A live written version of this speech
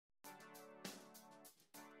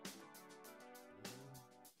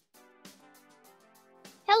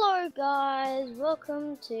Hello guys,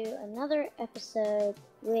 welcome to another episode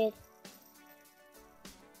with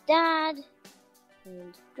Dad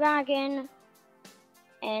and Dragon,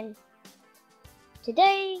 and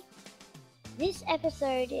today this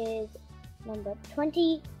episode is number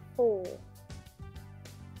 24.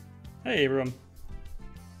 Hey everyone,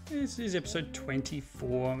 this is episode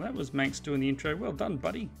 24. That was Manx doing the intro. Well done,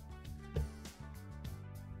 buddy.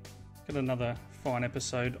 Got another fine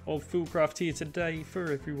episode of Foolcraft here today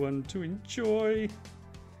for everyone to enjoy.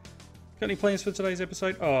 Got any plans for today's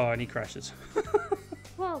episode? Oh, and he crashes.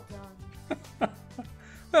 Well done.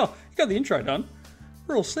 Well, you got the intro done.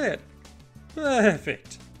 We're all set.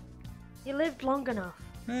 Perfect. You lived long enough.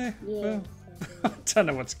 Yes, Well, I don't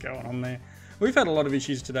know what's going on there. We've had a lot of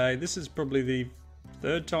issues today. This is probably the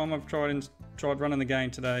third time I've tried running the game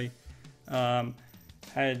today.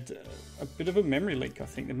 Had a bit of a memory leak. I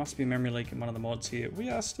think there must be a memory leak in one of the mods here. We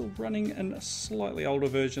are still running a slightly older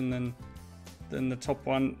version than the top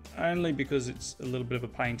one, only because it's a little bit of a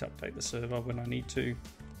pain to update the server when I need to.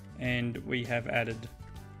 And we have added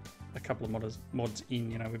a couple of mods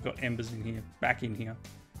in. You know, we've got embers in here, back in here,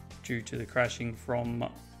 due to the crashing from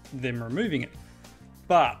them removing it.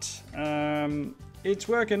 But it's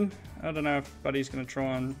working. I don't know if Buddy's going to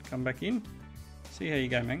try and come back in. See how you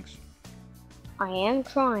go, Manx. I am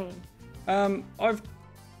trying. I've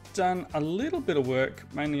done a little bit of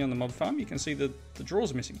work, mainly on the mod farm. You can see the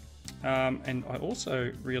drawers are missing. And I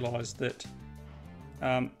also realised that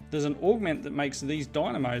there's an augment that makes these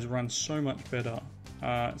dynamos run so much better.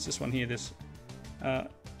 It's this one here. This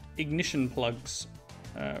ignition plugs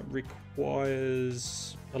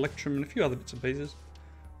requires electrum and a few other bits and pieces.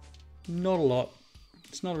 Not a lot.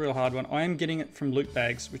 It's not a real hard one. I am getting it from loot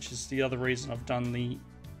bags, which is the other reason I've done the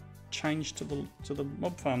change to the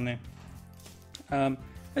mob farm there.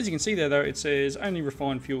 As you can see there though, it says only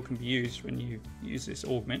refined fuel can be used when you use this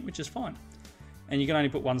augment, which is fine. And you can only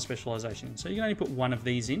put one specialization in. So you can only put one of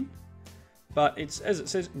these in. But it's, as it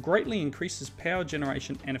says, greatly increases power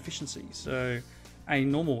generation and efficiency. So a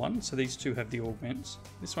normal one, so these two have the augments.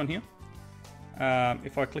 This one here.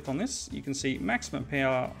 If I click on this, you can see maximum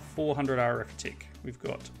power 400 RF tick. We've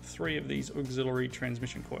got 3 of these auxiliary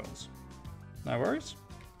transmission coils. No worries.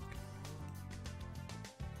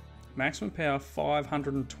 Maximum power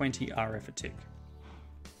 520 RF a tick.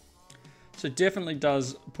 So it definitely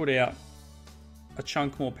does put out a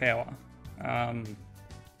chunk more power.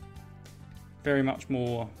 Very much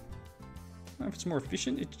more. I don't know if it's more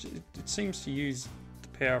efficient. It seems to use the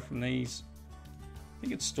power from these. I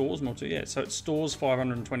think it stores more too. Yeah, so it stores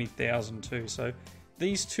 520,000 too. So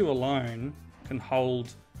these two alone can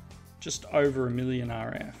hold just over 1 million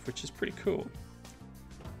RF, which is pretty cool.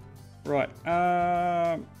 Right.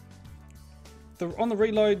 On the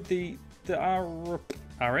reload, the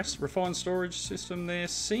RS, refined storage system there,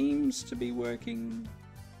 seems to be working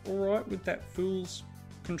alright with that Fool's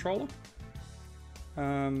controller.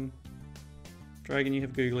 Dragon, you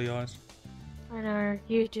have googly eyes. I know,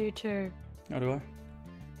 you do too. How do I?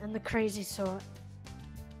 And the crazy sort.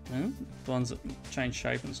 Yeah, the ones that change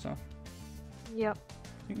shape and stuff. Yep.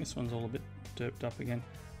 I think this one's all a bit derped up again.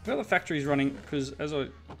 Well, the factory's running because, as I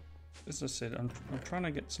said, I'm trying to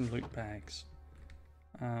get some loot bags.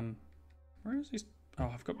 Where is this?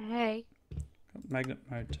 Oh, I've got magnet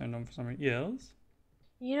mode turned on for some reason. Yes.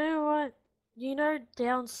 You know what? You know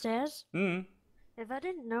downstairs? Mm. If I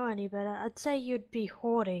didn't know any better, I'd say you'd be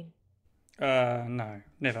hoarding. No,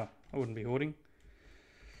 never. I wouldn't be hoarding.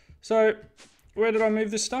 So, where did I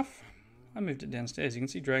move this stuff? I moved it downstairs. You can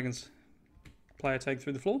see Dragon's player tag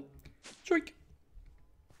through the floor. Choik!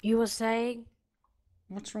 You were saying?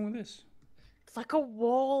 What's wrong with this? It's like a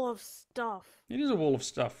wall of stuff. It is a wall of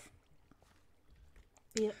stuff.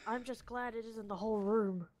 Yeah, I'm just glad it isn't the whole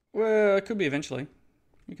room. Well, it could be eventually.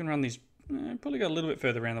 You can run these. Probably go a little bit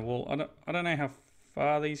further around the wall. I don't know how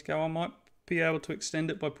far these go. I might be able to extend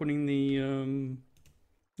it by putting the.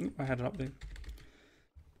 I had it up there.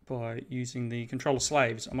 By using the controller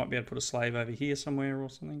slaves, I might be able to put a slave over here somewhere or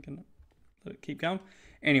something and let it keep going.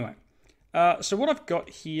 Anyway, so what I've got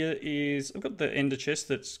here is I've got the ender chest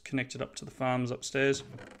that's connected up to the farms upstairs.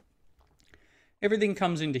 Everything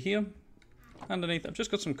comes into here. Underneath, I've just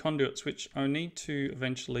got some conduits which I need to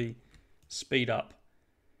eventually speed up.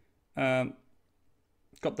 Got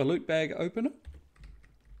the loot bag opener.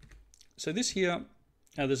 So this here,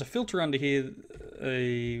 there's a filter under here,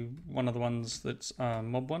 one of the ones that's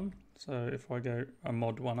mod one. So if I go a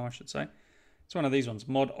mod one, I should say, it's one of these ones,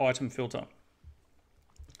 mod item filter.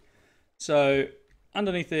 So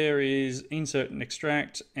underneath there is insert and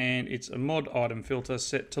extract, and it's a mod item filter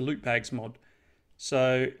set to loot bags mod.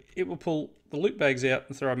 So it will pull the loot bags out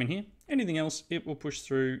and throw them in here. Anything else, it will push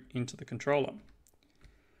through into the controller.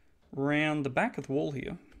 Round the back of the wall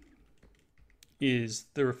here is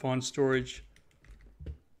the refined storage.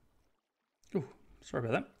 Oh, sorry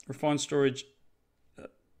about that. Refined storage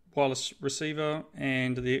wireless receiver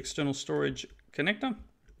and the external storage connector,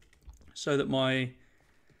 so that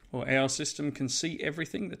our system can see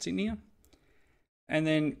everything that's in here. And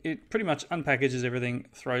then it pretty much unpackages everything,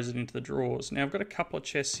 throws it into the drawers. Now I've got a couple of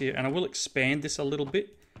chests here, and I will expand this a little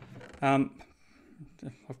bit. I've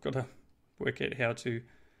got to work out how to,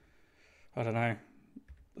 I don't know,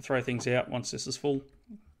 throw things out once this is full.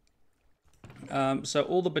 So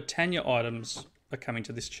all the Botania items are coming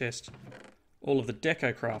to this chest. All of the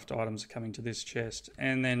DecoCraft items are coming to this chest.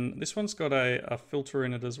 And then this one's got a filter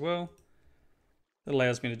in it as well. That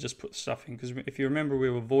allows me to just put stuff in. Because if you remember, we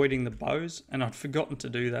were voiding the bows, and I'd forgotten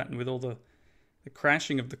to do that. And with all the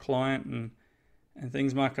crashing of the client and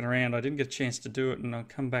things mucking around, I didn't get a chance to do it. And I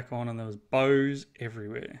come back on and there was bows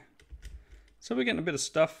everywhere. So we're getting a bit of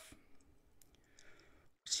stuff.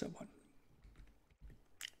 What's that one?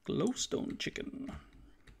 Glowstone chicken.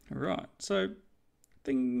 Right, so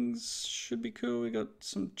things should be cool. We got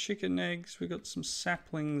some chicken eggs, we got some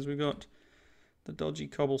saplings, we got the dodgy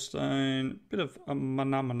cobblestone, bit of a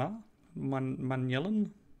manamana, manyelan,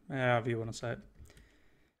 however you want to say it.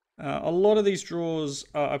 A lot of these drawers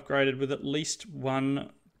are upgraded with at least one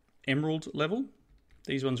emerald level.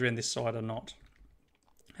 These ones around this side are not.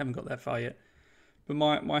 Haven't got that far yet. But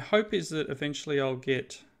my hope is that eventually I'll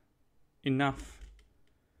get enough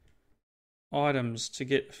items to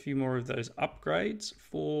get a few more of those upgrades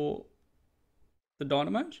for the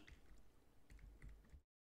dynamos.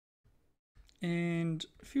 And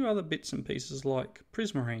a few other bits and pieces like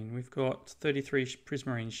prismarine. We've got 33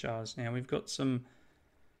 prismarine shards now. We've got some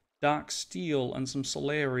dark steel and some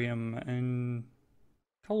solarium and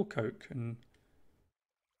coal coke and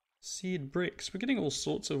seared bricks. We're getting all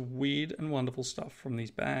sorts of weird and wonderful stuff from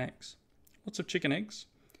these bags. Lots of chicken eggs.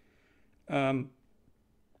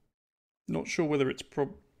 Not sure whether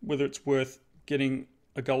it's worth getting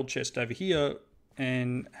a gold chest over here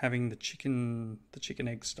and having the chicken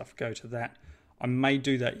egg stuff go to that. I may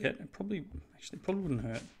do that yet. It probably wouldn't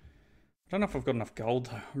hurt. I don't know if I've got enough gold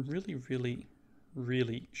though. I'm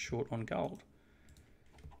really short on gold.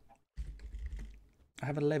 I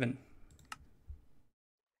have 11.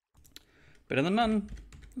 Better than none.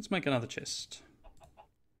 Let's make another chest.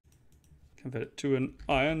 Convert it to an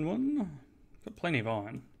iron one. Got plenty of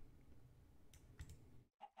iron.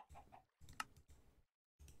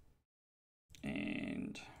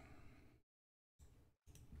 And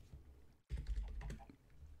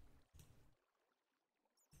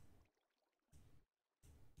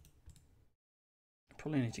I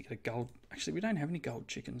probably need to get a gold. Actually, we don't have any gold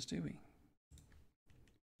chickens, do we?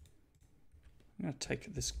 I'm going to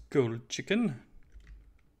take this gold chicken.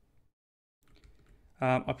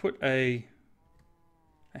 I put a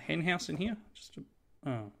hen house in here.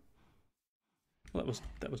 Well, that was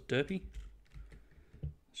derpy.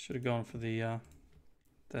 Should have gone for the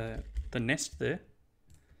nest there.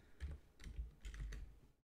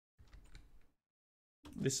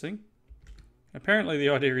 This thing. Apparently the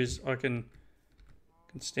idea is I can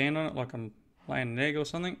stand on it like I'm laying an egg or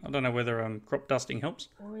something. I don't know whether crop dusting helps.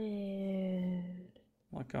 Weird.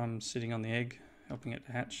 Like I'm sitting on the egg, helping it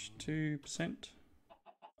to hatch 2%.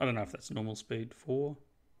 I don't know if that's normal speed. 4.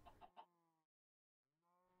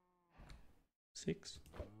 6.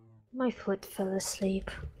 My foot fell asleep.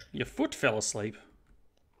 Your foot fell asleep?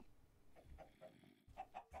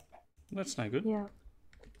 That's no good. Yeah.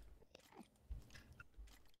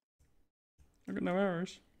 I got no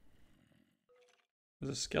arrows.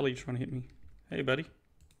 There's a skelly trying to hit me. Hey, buddy.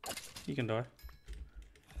 You can die.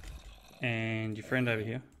 And your friend over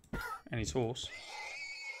here. And his horse.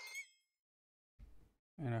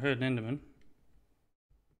 And I heard an enderman.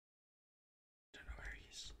 Don't know where he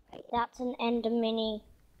is. That's an ender mini.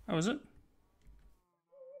 Oh, is it?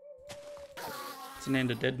 It's an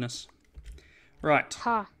end of deadness. Right.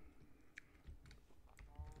 Ha.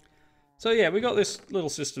 So yeah, we got this little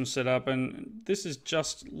system set up, and this is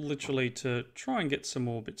just literally to try and get some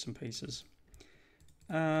more bits and pieces.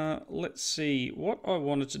 Let's see what I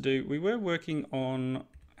wanted to do. We were working on.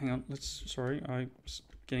 Hang on. Sorry, I was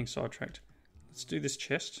getting sidetracked. Let's do this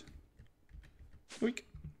chest. Weak.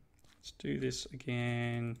 Let's do this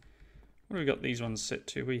again. What have we got these ones set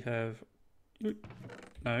to? We have...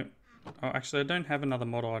 No. Oh, actually, I don't have another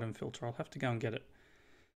mod item filter. I'll have to go and get it.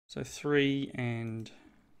 So 3 and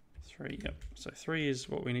 3. Yep. So 3 is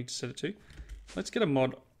what we need to set it to. Let's get a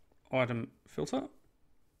mod item filter.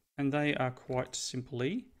 And they are quite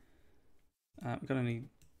simply I'm gonna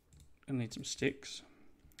need some sticks.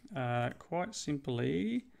 Quite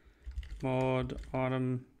simply, mod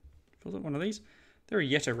item. Was it one of these? They're a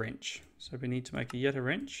Yeta wrench, so we need to make a Yeta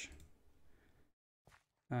wrench.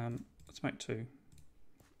 Let's make 2,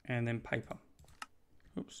 and then paper.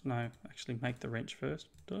 Oops, no, actually make the wrench first.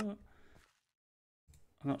 Duh.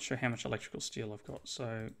 I'm not sure how much electrical steel I've got,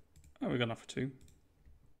 so we've got enough for 2.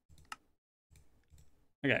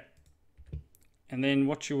 Okay. And then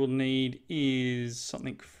what you will need is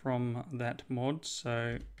something from that mod,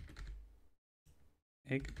 so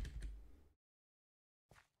egg.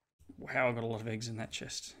 Wow, I've got a lot of eggs in that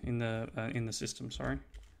chest, in the system, sorry.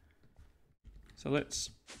 So let's,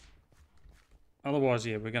 otherwise,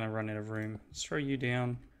 yeah, we're going to run out of room. Let's throw you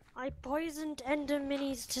down. I poisoned ender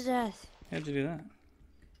minis to death. How'd you do that?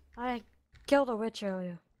 I killed a witch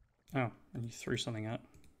earlier. Oh, and you threw something out.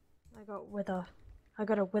 I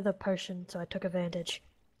got a wither potion, so I took advantage.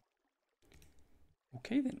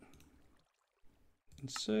 Okay then.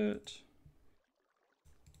 Insert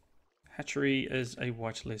hatchery as a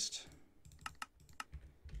whitelist.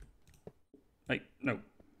 Hey, no.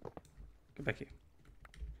 Go back here.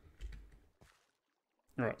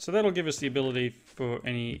 Alright, so that'll give us the ability for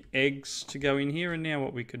any eggs to go in here, and now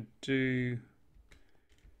what we could do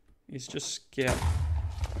is just scout.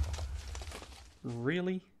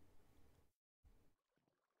 Really?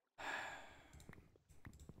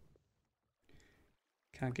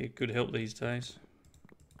 Can't get good help these days.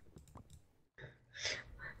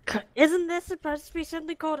 Isn't there supposed to be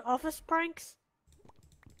something called office pranks?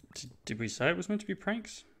 Did we say it was meant to be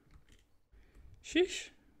pranks? Sheesh.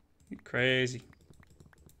 You're crazy.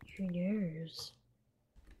 Who knows?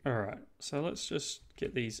 Alright, so let's just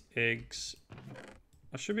get these eggs.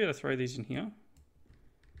 I should be able to throw these in here.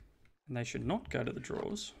 And they should not go to the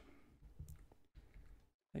drawers.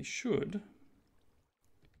 They should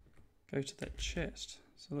go to that chest.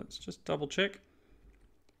 So let's just double check.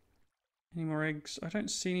 Any more eggs? I don't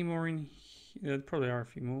see any more in here. There probably are a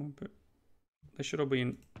few more, but they should all be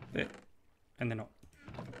in there. And they're not.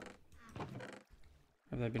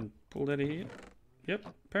 Have they been pulled out of here? Yep,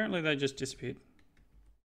 apparently they just disappeared.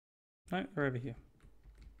 No, they're over here.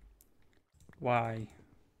 Why?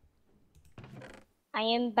 I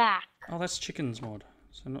am back. Oh, that's chickens mod.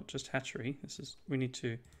 So not just hatchery. We need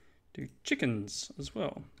to do chickens as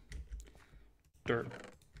well. Dirt.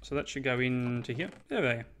 So that should go into here. There they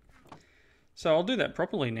are. So I'll do that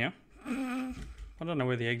properly now. I don't know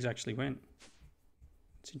where the eggs actually went.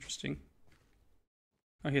 It's interesting.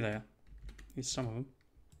 Oh, here they are. Here's some of them.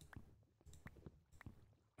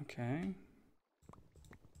 Okay.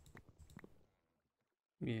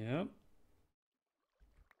 Yep.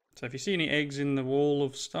 So if you see any eggs in the wall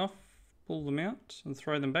of stuff, pull them out and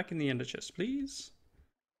throw them back in the ender chest, please.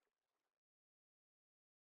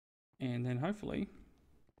 And then hopefully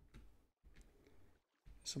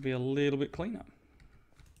this will be a little bit cleaner.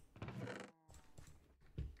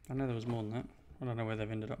 I know there was more than that. I don't know where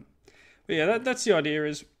they've ended up. But yeah, that's the idea,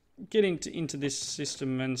 is get into this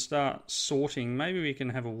system and start sorting. Maybe we can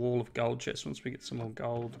have a wall of gold chests once we get some more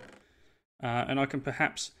gold. And I can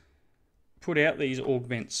perhaps put out these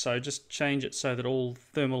augments, so just change it so that all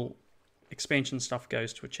thermal expansion stuff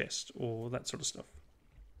goes to a chest, or that sort of stuff.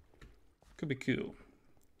 Could be cool.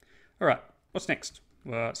 Alright, what's next?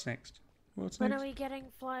 What's next? When are we getting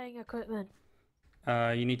flying equipment?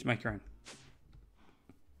 You need to make your own.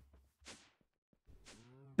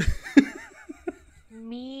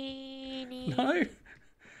 Meanie.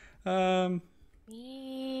 No?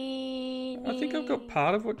 Meanie. I think I've got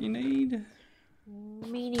part of what you need.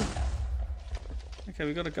 Meanie. Okay,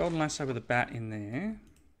 we've got a golden lasso with a bat in there.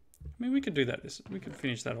 I mean, we could do that. We could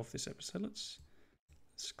finish that off this episode. Let's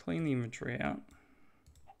clean the inventory out.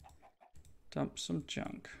 Dump some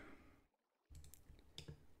junk.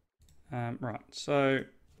 Right, so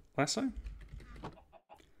lasso.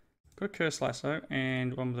 Got a curse lasso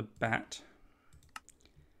and one with a bat.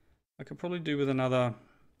 I could probably do with another.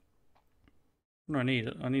 What do I need?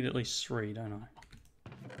 I need at least 3, don't I?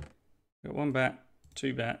 Got 1 bat,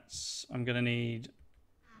 2 bats. I'm gonna need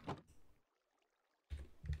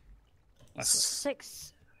lasso.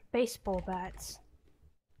 6 baseball bats.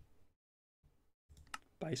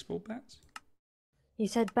 Baseball bats? You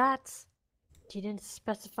said bats. You didn't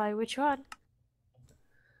specify which one.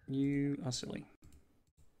 You are silly.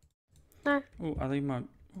 No. Oh, are they they might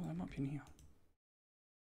be in here.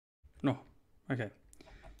 No. Okay.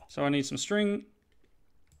 So I need some string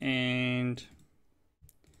and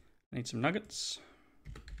I need some nuggets.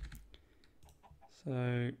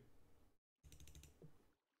 So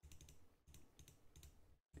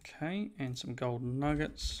okay, and some golden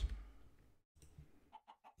nuggets.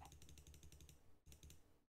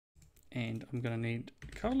 And I'm going to need a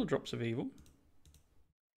couple of drops of evil.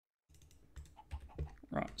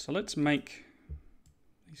 Right, so let's make...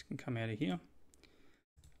 These can come out of here.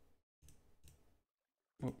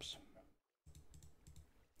 Whoops.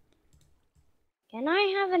 Can I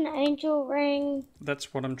have an angel ring?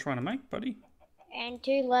 That's what I'm trying to make, buddy. And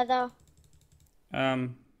 2 leather?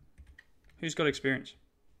 Who's got experience?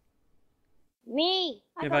 Me!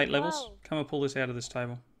 You have 8 levels? Come and pull this out of this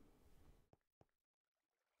table.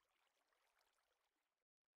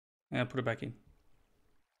 Now put it back in.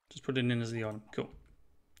 Just put it in as the item. Cool.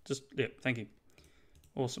 Just, yeah, thank you.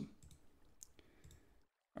 Awesome.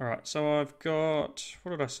 Alright, so I've got...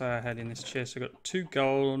 What did I say I had in this chest? I've got 2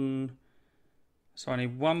 golden... So I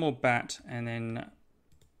need 1 more bat and then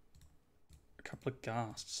a couple of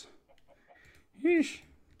ghasts. Yeesh.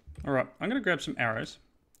 Alright, I'm going to grab some arrows.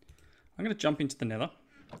 I'm going to jump into the nether.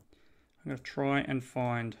 I'm going to try and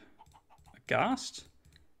find a ghast.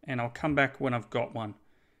 And I'll come back when I've got one.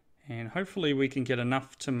 And hopefully we can get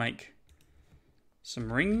enough to make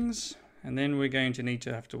some rings. And then we're going to need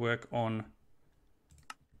to have to work on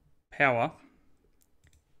power.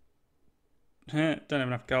 Don't have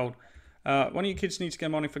enough gold. One of you kids needs to go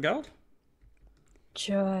mining for gold.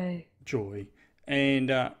 Joy. Joy.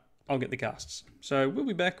 And I'll get the casts. So we'll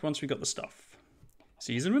be back once we got the stuff.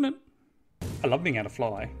 See you in a minute. I love being able to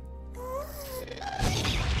fly.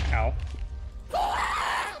 Ow.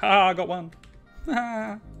 Ah, I got one.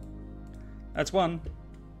 That's 1.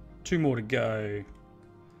 2 more to go.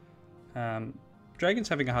 Dragon's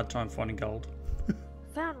having a hard time finding gold.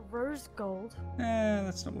 Found rose gold.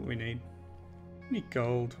 That's not what we need. We need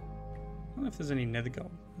gold. I don't know if there's any nether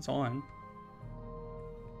gold. It's iron.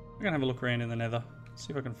 We're gonna have a look around in the nether.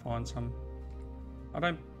 See if I can find some. I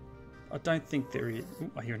don't think there is.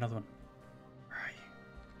 Ooh, I hear another one. Where are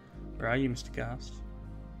you? Where are you, Mr. Ghast?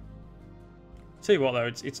 Tell you what though,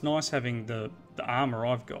 it's nice having the armor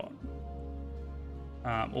I've got.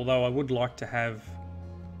 Although I would like to have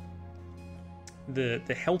the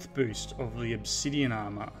health boost of the obsidian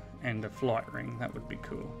armor and a flight ring. That would be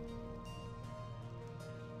cool.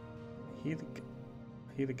 I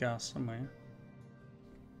hear the ghast somewhere.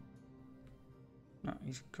 No,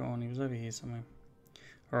 he's gone. He was over here somewhere.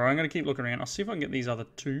 Alright, I'm going to keep looking around. I'll see if I can get these other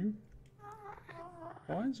 2.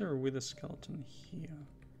 Why is there a wither skeleton here?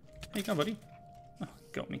 Hey, come on, buddy. Oh,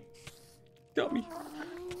 got me. Got me.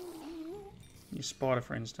 Your spider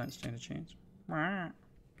friends don't stand a chance. Alright.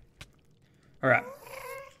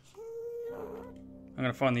 I'm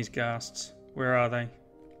going to find these ghasts. Where are they?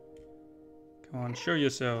 Come on, show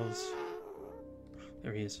yourselves.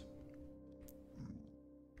 There he is.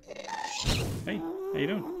 Hey, how you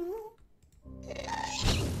doing?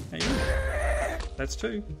 How you doing? That's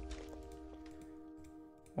 2.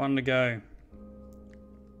 1 to go.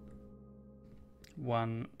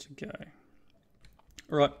 1 to go.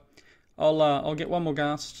 Alright, I'll get 1 more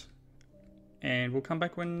ghast, and we'll come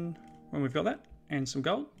back when we've got that and some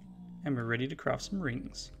gold, and we're ready to craft some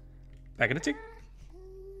rings. Back in a tick.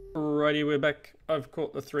 Righty, we're back. I've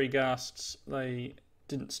caught the 3 ghasts. They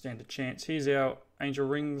didn't stand a chance. Here's our angel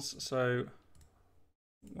rings. So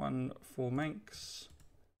 1 for Manx,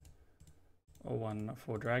 or 1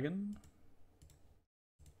 for Dragon,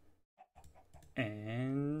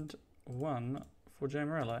 and 1 for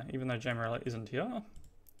Jamarella. Even though Jamarella isn't here,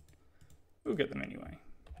 we'll get them anyway.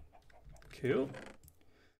 Cool.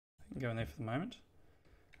 I can go in there for the moment.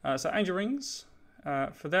 So angel rings.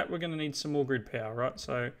 For that, we're going to need some more grid power, right?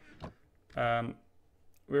 So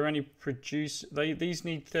we're only these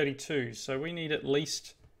need 32, so we need at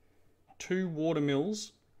least 2 water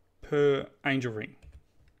mills per angel ring,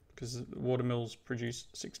 because the water mills produce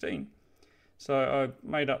 16. So I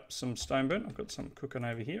made up some stone burnt. I've got some cooking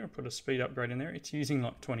over here. I put a speed upgrade in there. It's using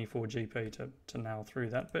like 24 GP to nail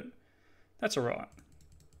through that, but that's all right.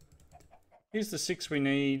 Here's the 6 we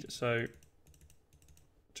need, so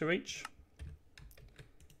 2 each.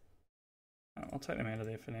 I'll take them out of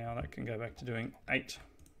there for now. That can go back to doing 8.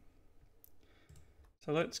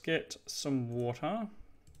 So let's get some water.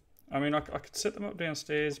 I mean, I could set them up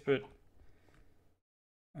downstairs, but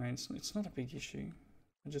I mean, it's not a big issue.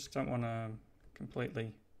 I just don't want to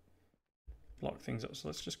completely block things up. So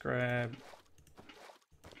let's just grab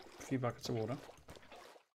a few buckets of water,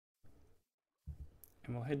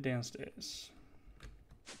 and we'll head downstairs.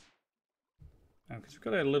 Because we've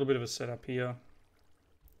got a little bit of a setup here.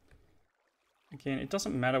 Again, it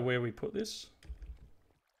doesn't matter where we put this,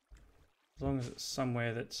 as long as it's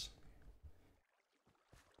somewhere that's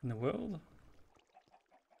in the world.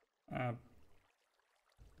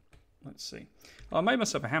 Let's see. Oh, I made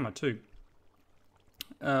myself a hammer too.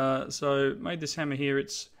 So made this hammer here.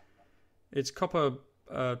 It's copper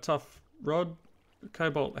tough rod,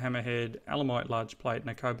 cobalt hammerhead, alemite large plate, and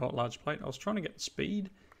a cobalt large plate. I was trying to get speed,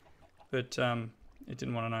 but it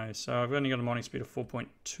didn't want to know. So I've only got a mining speed of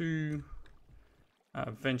 4.2.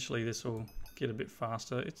 Eventually this will get a bit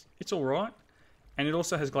faster. It's all right. And it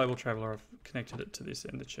also has global traveler. I've connected it to this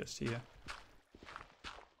ender chest here,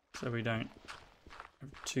 so we don't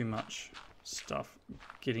have too much stuff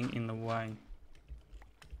getting in the way.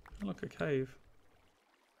 Oh, look, a cave.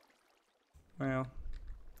 Wow.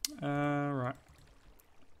 Right.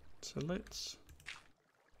 So let's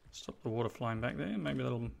stop the water flowing back there. Maybe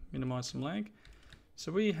that'll minimize some lag.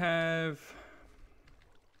 So we have...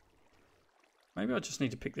 Maybe I just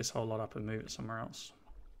need to pick this whole lot up and move it somewhere else.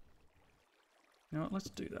 You know what, let's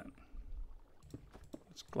do that.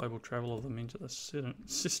 Let's global travel them into the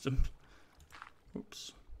system.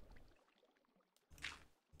 Oops.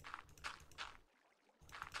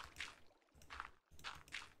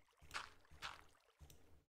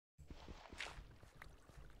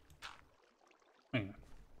 Anyway.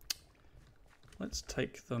 Let's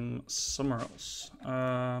take them somewhere else.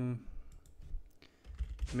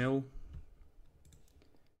 Mill.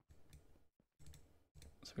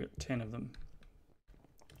 So we got 10 of them.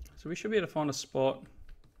 So we should be able to find a spot.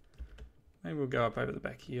 Maybe we'll go up over the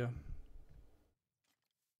back here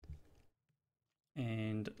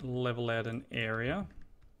and level out an area.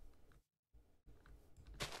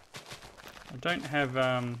 I don't have,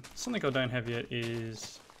 something I don't have yet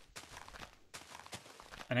is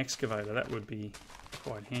an excavator. That would be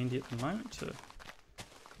quite handy at the moment to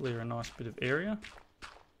clear a nice bit of area.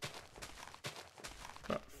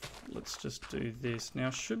 But let's just do this. Now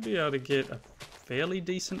I should be able to get a fairly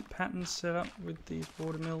decent pattern set up with these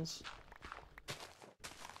water mills.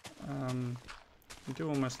 We do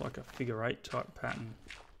almost like a figure 8 type pattern.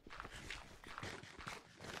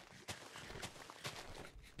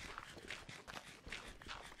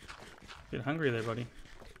 Bit hungry there, buddy.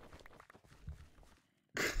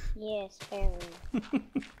 Yes, very.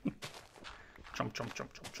 Chomp, chomp,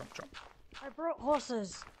 chomp, chomp, chomp, chomp. I brought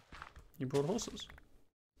horses. You brought horses.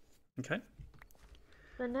 Okay.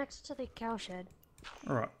 They're next to the cow shed.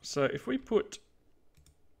 Alright, so if we put...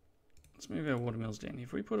 Let's move our watermills down.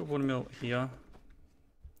 If we put a watermill here...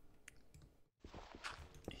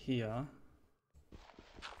 Here...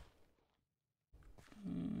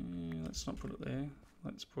 let's not put it there.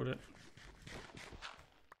 Let's put it...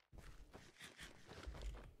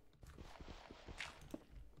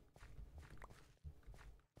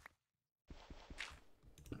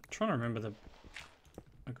 I'm trying to remember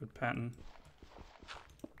a good pattern.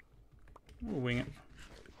 We'll wing it.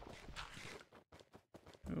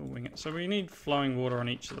 We'll wing it. So we need flowing water on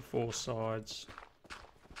each of the 4 sides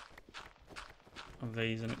of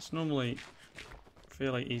these, and it's normally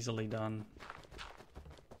fairly easily done.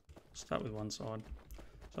 Start with one side.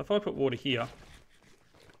 So if I put water here,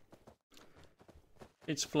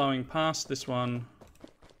 it's flowing past this one.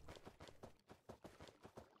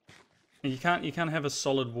 And you can't have a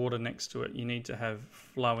solid water next to it. You need to have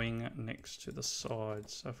flowing next to the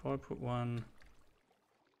sides. So if I put one,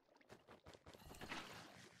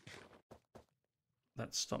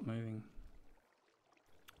 that's stopped moving.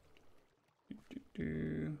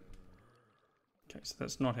 Okay, so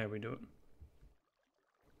that's not how we do it.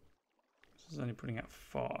 This is only putting out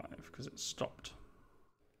 5 because it stopped.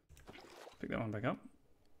 Pick that one back up.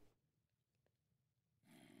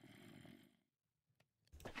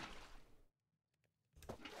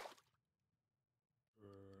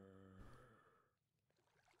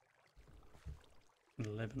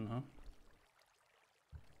 $11, huh?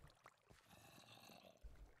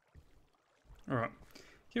 All right,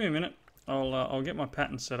 give me a minute. I'll get my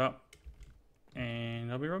pattern set up,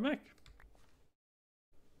 and I'll be right back.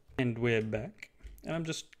 And we're back, and I'm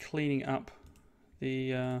just cleaning up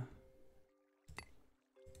the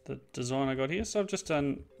design I got here. So I've just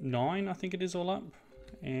done 9, I think it is, all up,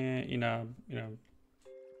 and in a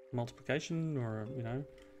multiplication or a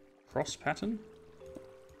cross pattern.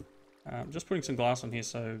 Just putting some glass on here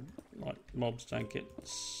so like mobs don't get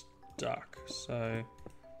stuck. So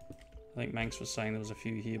I think Manx was saying there was a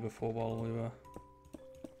few here before while we were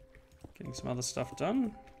getting some other stuff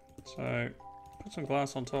done. So put some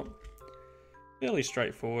glass on top. Fairly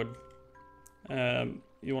straightforward.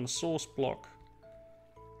 You want a source block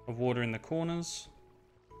of water in the corners,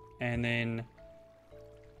 and then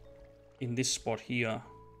in this spot here,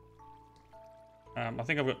 I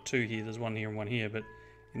think I've got 2 here. There's one here and one here, but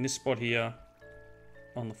in this spot here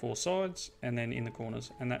on the 4 sides, and then in the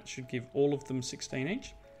corners, and that should give all of them 16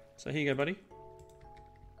 each. So here you go, buddy.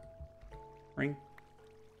 Ring.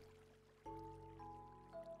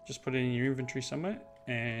 Just put it in your inventory somewhere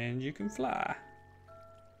and you can fly.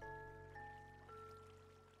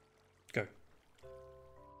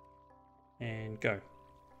 And go.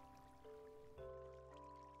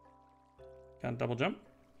 Can't double jump.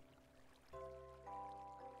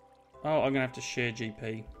 Oh, I'm going to have to share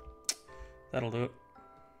GP. That'll do it.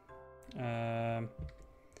 So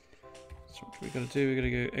what we got to do? We got to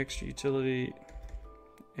go extra utility,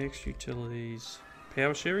 extra utilities,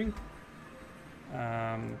 power sharing.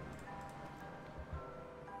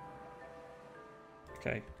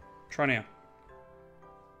 Okay, try now.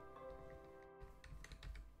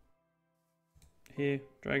 Here,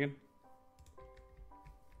 dragon.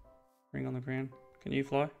 Ring on the ground. Can you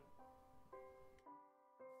fly?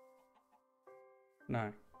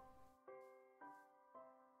 No.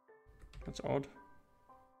 That's odd.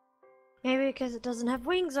 Maybe because it doesn't have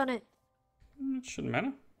wings on it. It shouldn't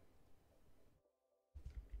matter.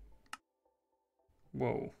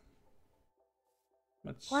 Whoa.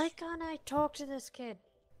 That's... Why can't I talk to this kid?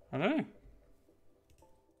 I don't know.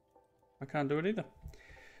 I can't do it either.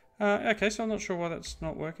 Okay, so I'm not sure why that's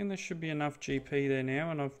not working. There should be enough GP there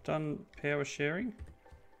now, and I've done power sharing.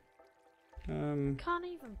 Can't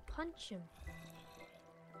even punch him.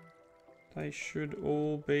 They should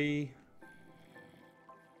all be...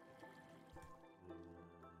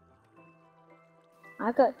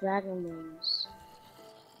 I got dragon wings.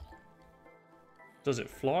 Does it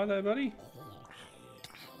fly though, buddy?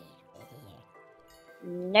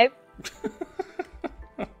 Nope.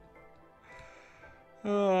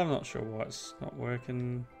 Oh, I'm not sure why it's not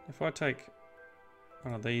working. If I take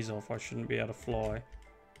one of these off, I shouldn't be able to fly.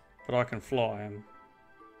 But I can fly.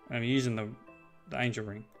 I'm using the angel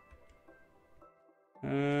ring.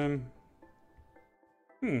 I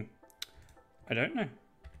don't know.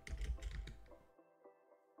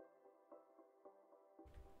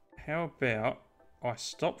 How about I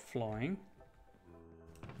stop flying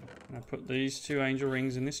and I put these 2 angel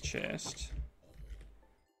rings in this chest.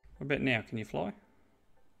 What about now? Can you fly?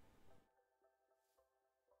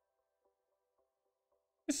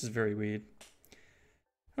 This is very weird.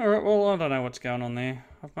 Alright, well, I don't know what's going on there.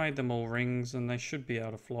 I've made them all rings and they should be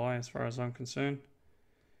able to fly as far as I'm concerned.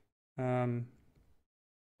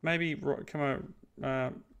 Maybe right click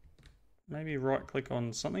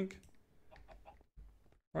on something.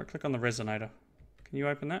 Right click on the resonator. Can you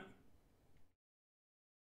open that?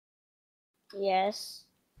 Yes.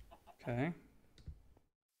 Okay.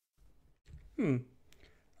 A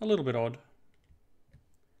little bit odd.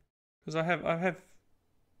 Because I have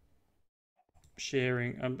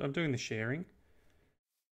sharing. I'm doing the sharing.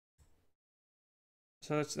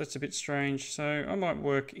 So that's a bit strange. So I might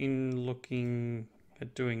work in looking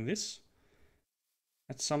at doing this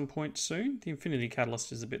at some point soon. The Infinity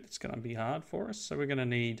Catalyst is a bit that's going to be hard for us. So we're going to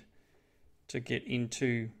need to get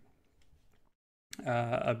into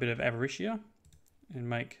a bit of Avaricia and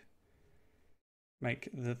make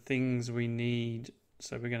the things we need.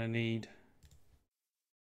 So we're going to need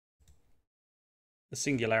the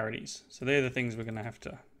singularities. So they're the things we're going to have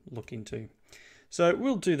to look into. So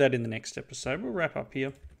we'll do that in the next episode. We'll wrap up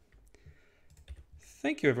here.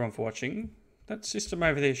 Thank you everyone for watching. That system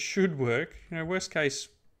over there should work. You know, worst case,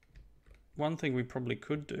 one thing we probably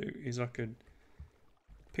could do is I could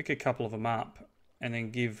pick a couple of them up and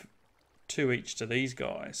then give 2 each to these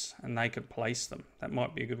guys and they could place them. That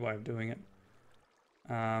might be a good way of doing it.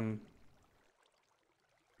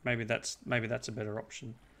 Maybe that's a better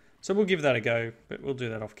option. So we'll give that a go, but we'll do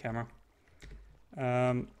that off camera.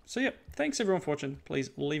 So yeah, thanks everyone for watching. Please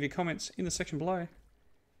leave your comments in the section below.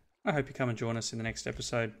 I hope you come and join us in the next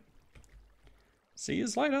episode. See you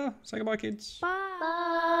later. Say goodbye, kids. Bye.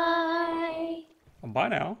 Bye. Bye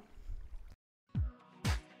now.